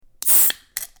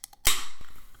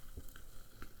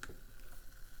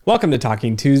Welcome to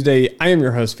Talking Tuesday. I am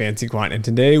your host, Fancy Quant, and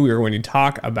today we are going to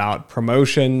talk about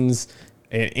promotions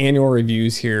and annual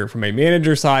reviews here from a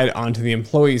manager side onto the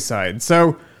employee side.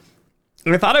 So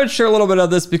I thought I would share a little bit of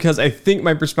this because I think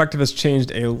my perspective has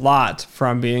changed a lot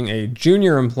from being a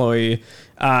junior employee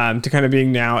to kind of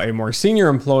being now a more senior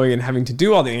employee and having to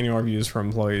do all the annual reviews for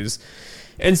employees.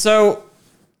 And so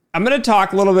I'm going to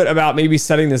talk a little bit about maybe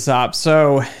setting this up.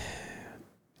 So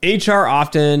HR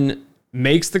often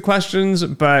makes the questions,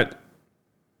 but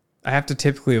I have to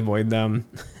typically avoid them.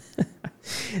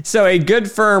 So a good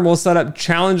firm will set up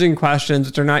challenging questions,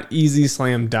 which are not easy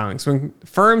slam dunks. When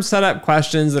firms set up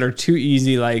questions that are too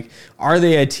easy, like, are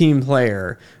they a team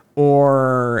player?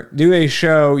 Or do they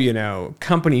show,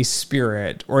 company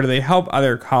spirit? Or do they help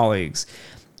other colleagues?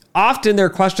 Often they're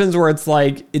questions where it's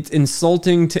like, it's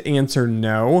insulting to answer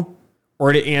no,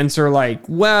 or to answer like,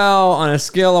 well, on a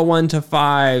scale of 1 to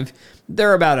 5,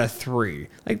 they're about a 3.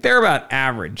 Like, they're about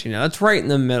average, that's right in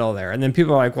the middle there. And then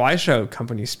people are like, well, I show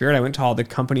company spirit. I went to all the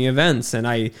company events and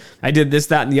I did this,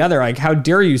 that, and the other. Like, how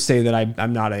dare you say that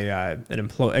I'm not an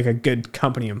employee, like a good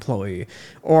company employee?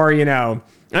 Or, I'm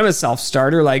a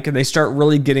self-starter. Like, they start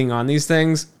really getting on these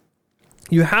things.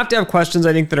 You have to have questions,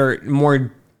 I think, that are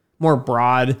more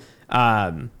broad.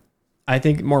 I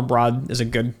think more broad is a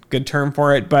good term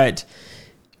for it, but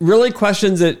really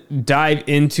questions that dive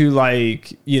into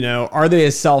like, are they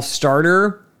a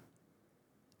self-starter?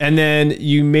 And then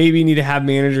you maybe need to have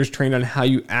managers trained on how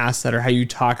you ask that or how you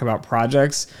talk about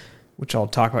projects, which I'll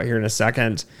talk about here in a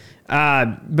second.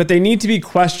 But they need to be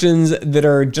questions that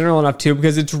are general enough too,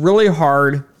 because it's really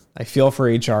hard. I feel for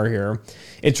HR here.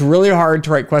 It's really hard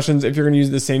to write questions if you're going to use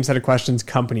the same set of questions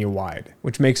company-wide,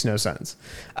 which makes no sense.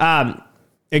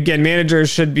 Again, managers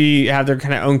should have their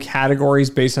kind of own categories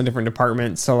based on different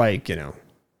departments. So like, I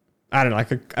don't know,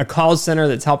 like a call center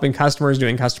that's helping customers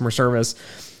doing customer service.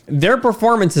 Their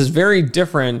performance is very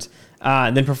different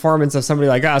than performance of somebody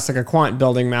like us, like a quant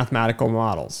building mathematical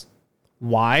models.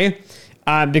 Why?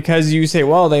 Because you say,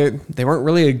 well, they weren't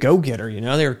really a go-getter,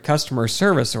 they were customer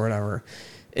service or whatever.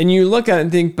 And you look at it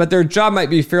and think, but their job might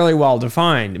be fairly well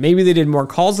defined. Maybe they did more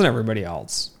calls than everybody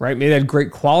else, right? Maybe they had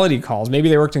great quality calls. Maybe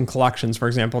they worked in collections, for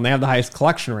example, and they have the highest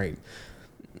collection rate.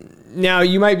 Now,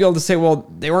 you might be able to say, well,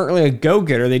 they weren't really a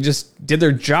go-getter. They just did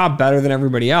their job better than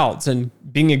everybody else. And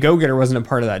being a go-getter wasn't a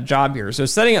part of that job here. So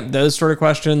setting up those sort of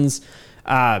questions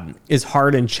is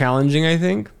hard and challenging, I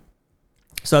think.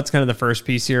 So that's kind of the first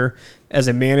piece here. As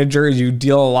a manager, you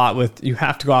deal a lot with, you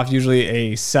have to go off usually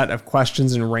a set of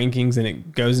questions and rankings, and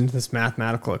it goes into this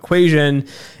mathematical equation.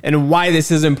 And why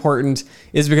this is important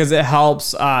is because it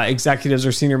helps executives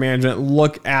or senior management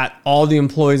look at all the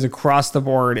employees across the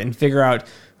board and figure out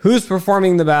who's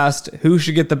performing the best, who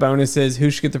should get the bonuses,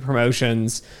 who should get the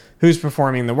promotions, who's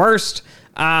performing the worst.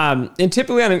 And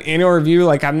typically on an annual review,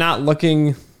 like I'm not looking,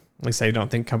 at least I don't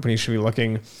think companies should be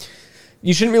looking.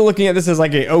 You shouldn't be looking at this as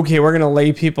like okay, we're going to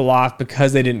lay people off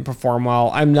because they didn't perform well.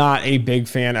 I'm not a big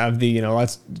fan of the,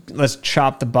 let's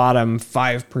chop the bottom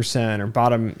 5% or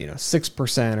bottom,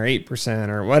 6% or 8%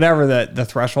 or whatever the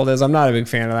threshold is. I'm not a big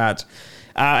fan of that.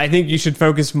 I think you should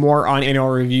focus more on annual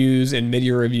reviews and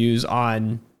mid-year reviews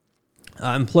on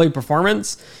employee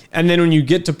performance. And then when you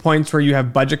get to points where you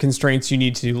have budget constraints, you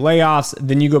need to do layoffs,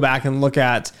 then you go back and look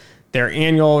at their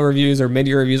annual reviews or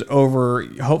mid-year reviews over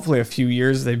hopefully a few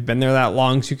years. They've been there that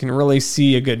long, so you can really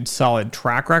see a good solid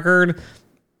track record.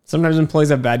 Sometimes employees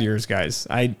have bad years, guys.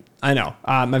 I know.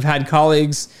 I've had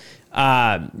colleagues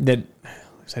that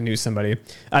I knew somebody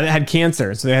that had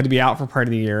cancer, so they had to be out for part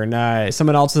of the year. And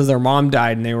someone else's, their mom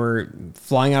died, and they were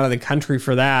flying out of the country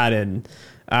for that, and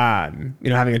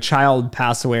having a child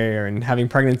pass away, and having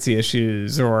pregnancy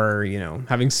issues, or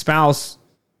having spouse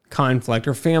conflict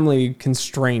or family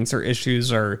constraints or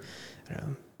issues, or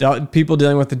people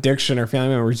dealing with addiction or family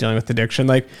members dealing with addiction.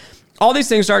 Like all these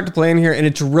things start to play in here, and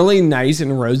it's really nice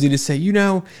and rosy to say,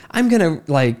 I'm going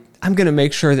to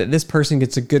make sure that this person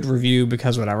gets a good review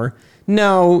because whatever.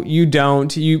 No, you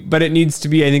don't. But it needs to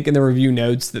be, I think, in the review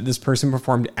notes that this person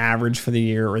performed average for the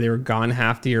year, or they were gone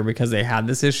half the year because they had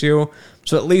this issue.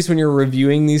 So at least when you're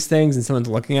reviewing these things and someone's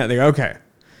looking at it, they go, okay,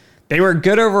 they were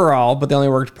good overall, but they only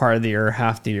worked part of the year,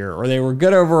 half the year. Or they were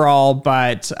good overall,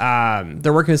 but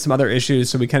they're working with some other issues,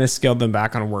 so we kind of scaled them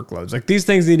back on workloads. Like these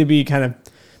things need to be kind of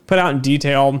put out in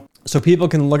detail so people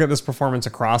can look at this performance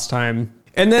across time.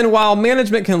 And then while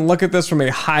management can look at this from a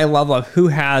high level of who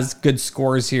has good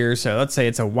scores here, so let's say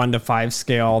it's a 1 to 5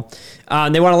 scale,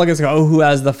 and they want to look at this and go, who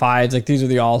has the 5s? Like these are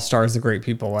the all-stars, the great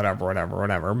people,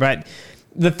 whatever. But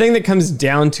the thing that comes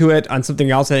down to it on something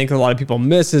else I think a lot of people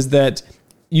miss is that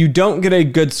you don't get a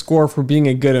good score for being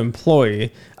a good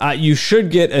employee. You should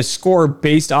get a score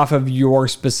based off of your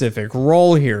specific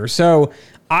role here. So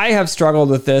I have struggled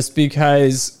with this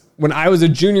because when I was a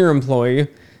junior employee,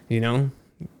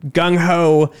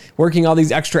 gung-ho, working all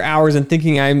these extra hours and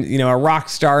thinking I'm, a rock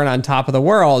star and on top of the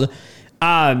world.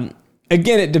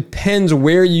 Again, it depends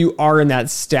where you are in that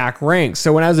stack rank.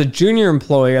 So when I was a junior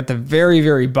employee at the very,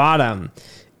 very bottom,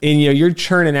 and you're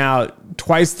churning out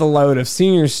twice the load of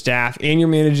senior staff, and you're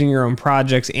managing your own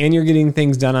projects, and you're getting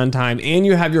things done on time, and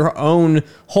you have your own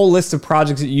whole list of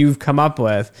projects that you've come up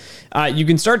with, you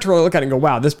can start to really look at it and go,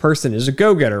 wow, this person is a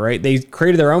go-getter, right? They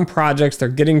created their own projects, they're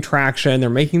getting traction, they're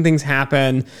making things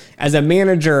happen. As a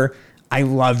manager, I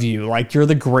love you. Like, you're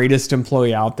the greatest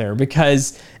employee out there,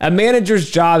 because a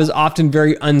manager's job is often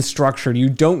very unstructured. You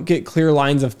don't get clear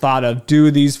lines of thought of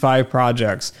do these 5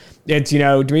 projects. It's,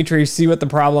 Dimitri, see what the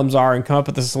problems are and come up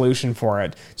with a solution for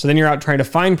it. So then you're out trying to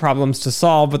find problems to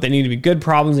solve, but they need to be good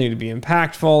problems. They need to be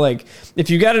impactful. Like, if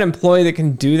you got an employee that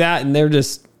can do that and they're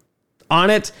just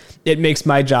on it, it makes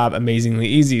my job amazingly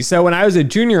easy. So when I was a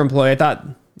junior employee, I thought,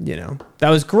 that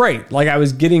was great. Like, I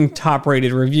was getting top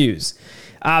rated reviews.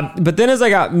 But then as I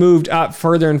got moved up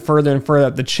further and further and further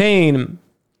up the chain,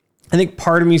 I think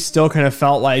part of me still kind of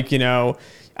felt like,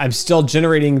 I'm still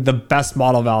generating the best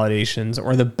model validations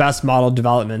or the best model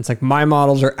developments. Like, my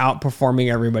models are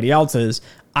outperforming everybody else's.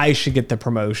 I should get the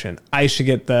promotion. I should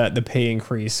get the pay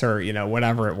increase, or,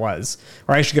 whatever it was,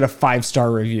 or I should get a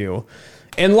 5-star review.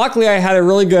 And luckily I had a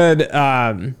really good,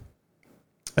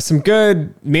 some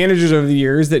good managers over the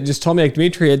years that just told me, like,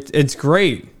 Dimitri, it's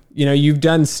great. You've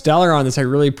done stellar on this. I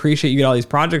really appreciate you get all these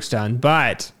projects done.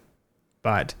 But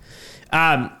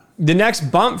the next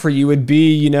bump for you would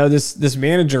be, this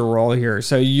manager role here.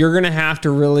 So you're going to have to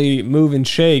really move and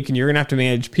shake, and you're going to have to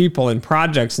manage people and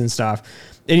projects and stuff.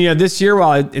 And, this year,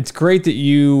 while it's great that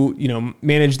you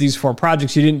manage these 4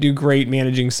 projects, you didn't do great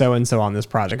managing so-and-so on this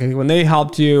project. I think when they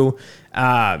helped you,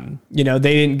 they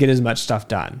didn't get as much stuff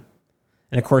done.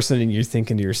 And of course, then you're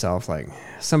thinking to yourself, like,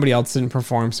 somebody else didn't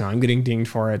perform, so I'm getting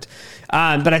dinged for it.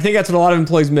 But I think that's what a lot of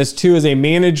employees miss too, is a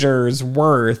manager's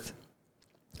worth.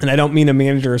 And I don't mean a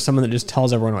manager as someone that just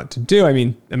tells everyone what to do. I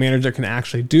mean a manager can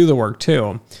actually do the work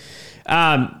too.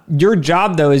 Your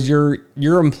job, though, is your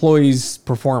employees'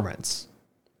 performance.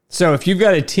 So if you've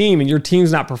got a team and your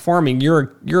team's not performing,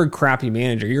 you're a crappy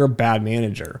manager. You're a bad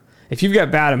manager. If you've got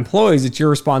bad employees, it's your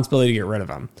responsibility to get rid of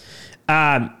them.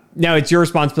 Now, it's your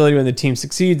responsibility when the team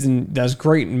succeeds and does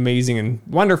great and amazing and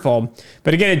wonderful.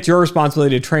 But again, it's your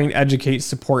responsibility to train, educate,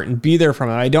 support, and be there from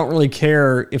it. I don't really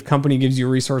care if company gives you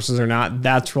resources or not.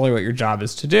 That's really what your job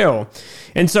is to do.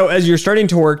 And so as you're starting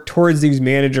to work towards these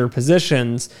manager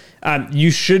positions,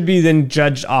 you should be then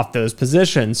judged off those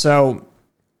positions. So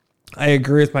I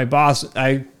agree with my boss.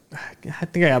 I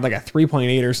think I had like a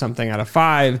 3.8 or something out of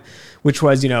 5, which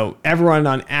was, everyone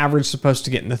on average supposed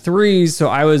to get in the 3s. So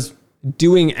I was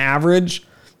doing average.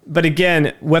 But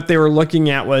again, what they were looking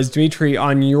at was, Dimitri,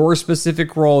 on your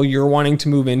specific role, you're wanting to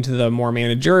move into the more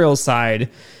managerial side,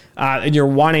 and you're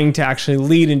wanting to actually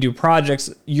lead and do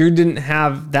projects. You didn't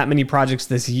have that many projects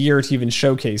this year to even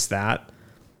showcase that,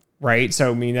 right?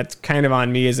 So, I mean, that's kind of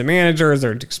on me as a manager as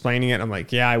they're explaining it. I'm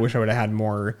like, yeah, I wish I would have had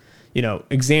more,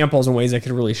 examples and ways I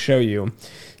could really show you.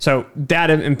 So that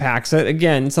impacts it.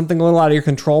 Again, something a little out of your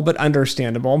control, but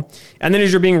understandable. And then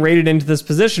as you're being rated into this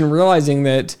position, realizing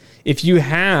that if you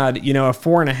had, a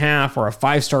 4.5 or a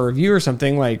 5-star review or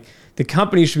something, like, the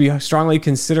company should be strongly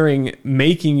considering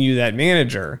making you that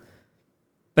manager.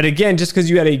 But again, just because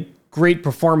you had a great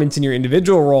performance in your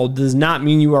individual role does not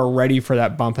mean you are ready for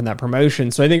that bump and that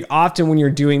promotion. So I think often when you're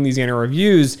doing these annual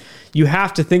reviews, you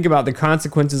have to think about the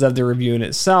consequences of the review in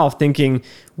itself, thinking,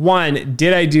 1,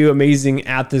 did I do amazing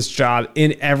at this job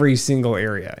in every single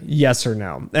area? Yes or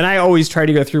no? And I always try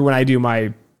to go through, when I do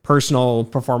my personal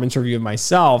performance review of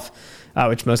myself,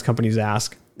 which most companies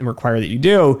ask and require that you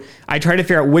do, I try to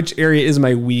figure out which area is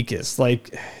my weakest.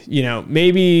 Like,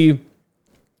 maybe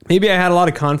I had a lot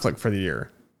of conflict for the year.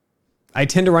 I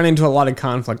tend to run into a lot of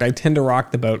conflict. I tend to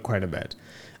rock the boat quite a bit.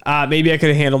 Maybe I could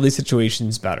have handled these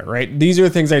situations better, right? These are the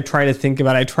things I try to think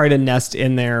about. I try to nest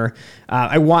in there.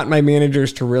 I want my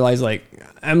managers to realize, like,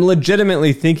 I'm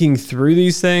legitimately thinking through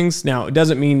these things. Now, it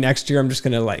doesn't mean next year I'm just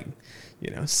going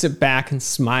to sit back and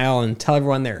smile and tell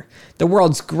everyone they're the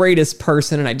world's greatest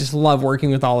person and I just love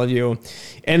working with all of you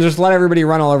and just let everybody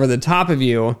run all over the top of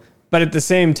you. But at the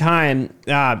same time,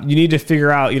 you need to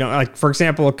figure out, like, for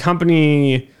example, a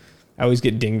company, I always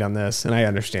get dinged on this and I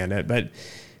understand it, but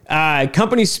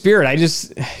Company spirit.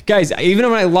 Guys, even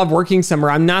when I love working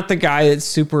somewhere, I'm not the guy that's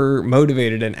super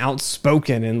motivated and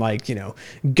outspoken and like,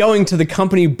 going to the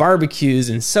company barbecues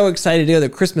and so excited to go to the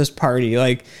Christmas party.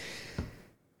 Like,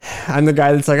 I'm the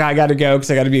guy that's like, I got to go because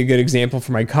I got to be a good example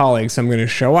for my colleagues. So I'm going to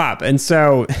show up. And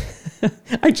so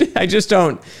I just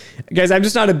don't, guys, I'm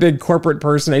just not a big corporate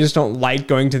person. I just don't like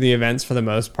going to the events for the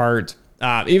most part.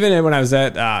 Even when I was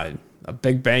at a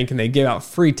big bank and they gave out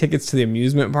free tickets to the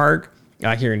amusement park,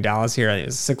 here in Dallas, I think it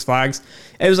was Six Flags.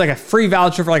 It was like a free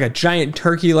voucher for like a giant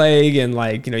turkey leg, and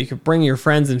like, you could bring your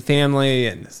friends and family,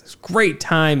 and this great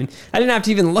time. And I didn't have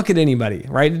to even look at anybody,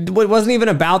 right? It wasn't even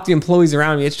about the employees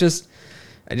around me. It's just,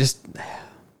 I'm just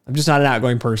not an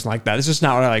outgoing person like that. It's just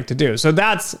not what I like to do. So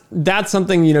that's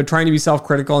something, trying to be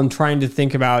self-critical and trying to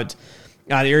think about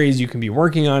the areas you can be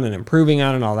working on and improving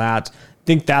on and all that.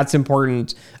 Think that's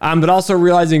important. But also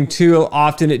realizing too,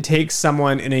 often it takes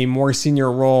someone in a more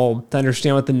senior role to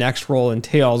understand what the next role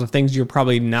entails of things you're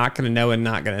probably not going to know and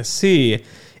not going to see,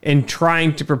 and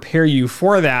trying to prepare you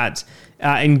for that,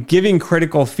 and giving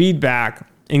critical feedback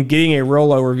and getting a real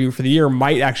overview for the year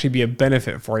might actually be a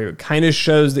benefit for you. It kind of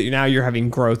shows that now you're having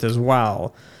growth as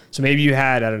well. So maybe you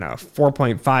had,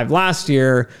 4.5 last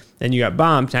year, then you got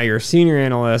bumped. Now you're a senior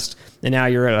analyst, and now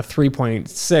you're at a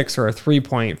 3.6 or a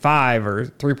 3.5 or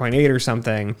 3.8 or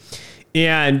something.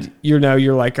 And you're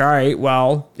like, all right,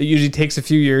 well, it usually takes a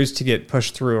few years to get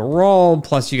pushed through a role.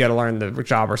 Plus you got to learn the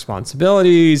job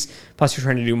responsibilities. Plus you're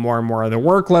trying to do more and more of the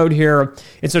workload here.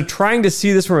 And so trying to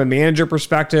see this from a manager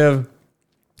perspective,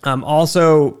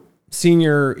 also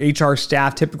senior HR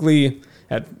staff, typically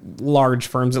at large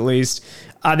firms at least,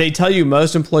 they tell you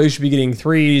most employees should be getting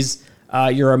 3s.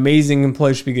 Your amazing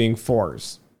employees should be getting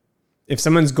 4s. If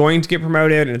someone's going to get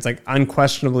promoted and it's like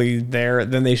unquestionably there,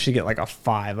 then they should get like a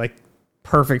 5, like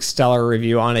perfect stellar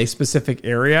review on a specific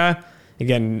area.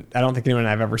 Again, I don't think anyone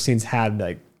I've ever seen's had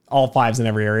like all 5s in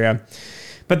every area.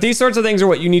 But these sorts of things are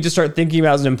what you need to start thinking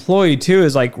about as an employee too,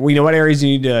 is like, we know what areas you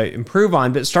need to improve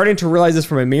on, but starting to realize this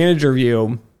from a manager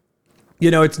view.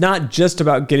 It's not just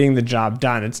about getting the job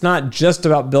done. It's not just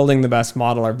about building the best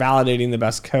model or validating the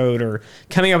best code or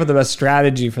coming up with the best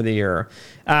strategy for the year.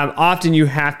 Often you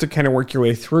have to kind of work your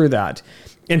way through that.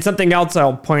 And something else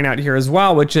I'll point out here as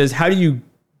well, which is how do you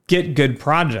get good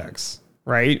projects,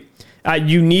 right?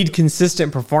 You need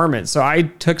consistent performance. So I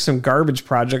took some garbage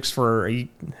projects for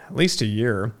at least a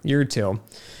year or two,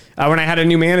 when I had a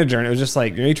new manager, and it was just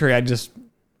like, Dimitri, you're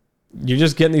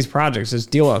just getting these projects, just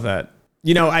deal with it.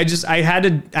 I had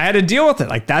to deal with it.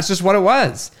 Like, that's just what it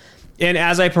was. And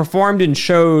as I performed and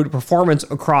showed performance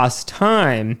across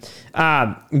time,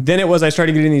 then I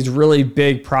started getting these really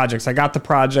big projects. I got the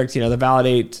project, work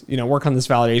on this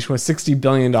validation with $60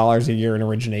 billion a year in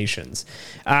originations.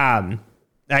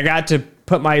 I got to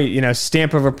put my,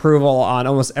 stamp of approval on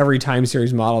almost every time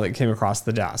series model that came across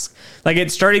the desk. Like,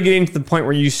 it started getting to the point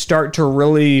where you start to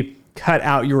really cut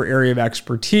out your area of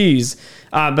expertise.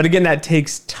 But again, that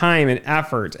takes time and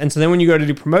effort. And so then when you go to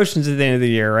do promotions at the end of the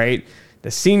year, right, the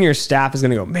senior staff is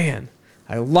going to go, man,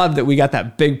 I love that we got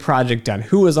that big project done.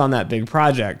 Who was on that big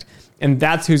project? And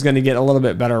that's who's going to get a little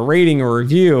bit better rating or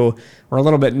review, or a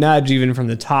little bit nudge even from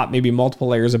the top, maybe multiple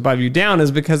layers above you down, is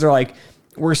because they're like,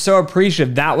 we're so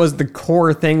appreciative. That was the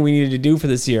core thing we needed to do for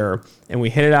this year. And we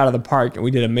hit it out of the park and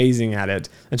we did amazing at it.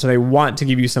 And so they want to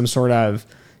give you some sort of,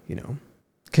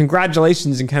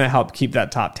 congratulations, and kind of help keep that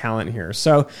top talent here.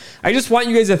 So I just want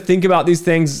you guys to think about these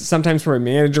things sometimes from a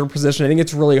manager position. I think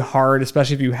it's really hard,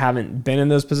 especially if you haven't been in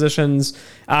those positions.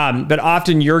 But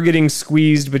often you're getting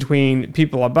squeezed between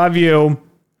people above you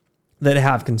that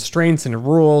have constraints and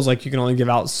rules, like you can only give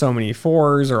out so many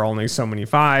 4s or only so many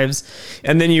 5s.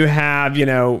 And then you have,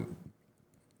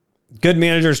 good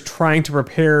managers trying to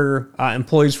prepare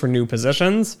employees for new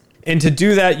positions. And to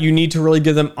do that, you need to really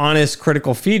give them honest,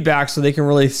 critical feedback so they can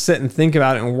really sit and think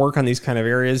about it and work on these kind of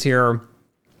areas here.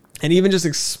 And even just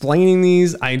explaining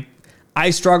these, I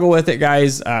struggle with it,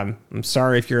 guys. I'm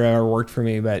sorry if you've ever worked for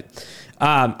me, but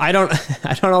I don't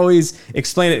always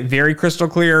explain it very crystal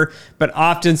clear. But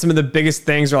often some of the biggest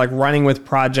things are like running with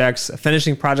projects,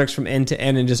 finishing projects from end to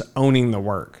end, and just owning the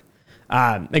work.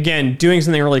 Again, doing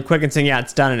something really quick and saying, yeah,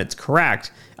 it's done and it's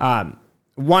correct.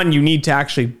 One, you need to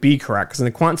actually be correct, because in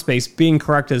the quant space, being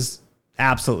correct is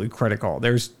absolutely critical.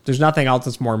 There's nothing else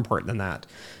that's more important than that,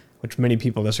 which many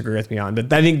people disagree with me on.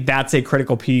 But I think that's a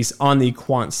critical piece on the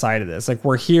quant side of this. Like,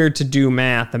 we're here to do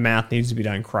math. The math needs to be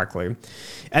done correctly.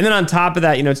 And then on top of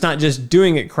that, it's not just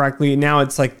doing it correctly. Now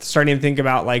it's like starting to think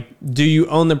about, like, do you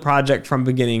own the project from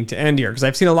beginning to end here? Because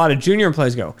I've seen a lot of junior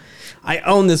employees go, I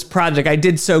own this project. I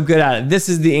did so good at it. This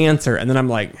is the answer. And then I'm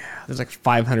like, there's like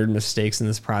 500 mistakes in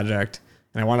this project.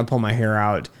 and I want to pull my hair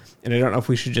out, and I don't know if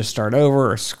we should just start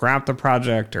over or scrap the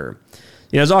project, or,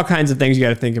 there's all kinds of things you got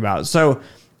to think about. So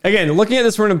again, looking at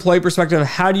this from an employee perspective,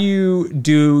 how do you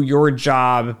do your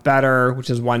job better, which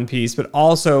is one piece, but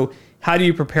also how do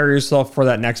you prepare yourself for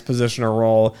that next position or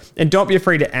role? And don't be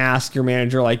afraid to ask your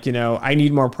manager, like, I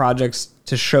need more projects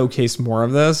to showcase more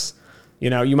of this.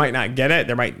 You might not get it.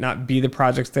 There might not be the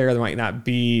projects there. There might not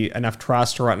be enough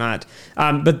trust or whatnot.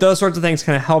 But those sorts of things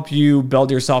kind of help you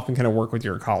build yourself and kind of work with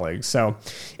your colleagues. So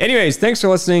anyways, thanks for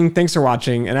listening. Thanks for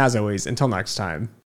watching. And as always, until next time.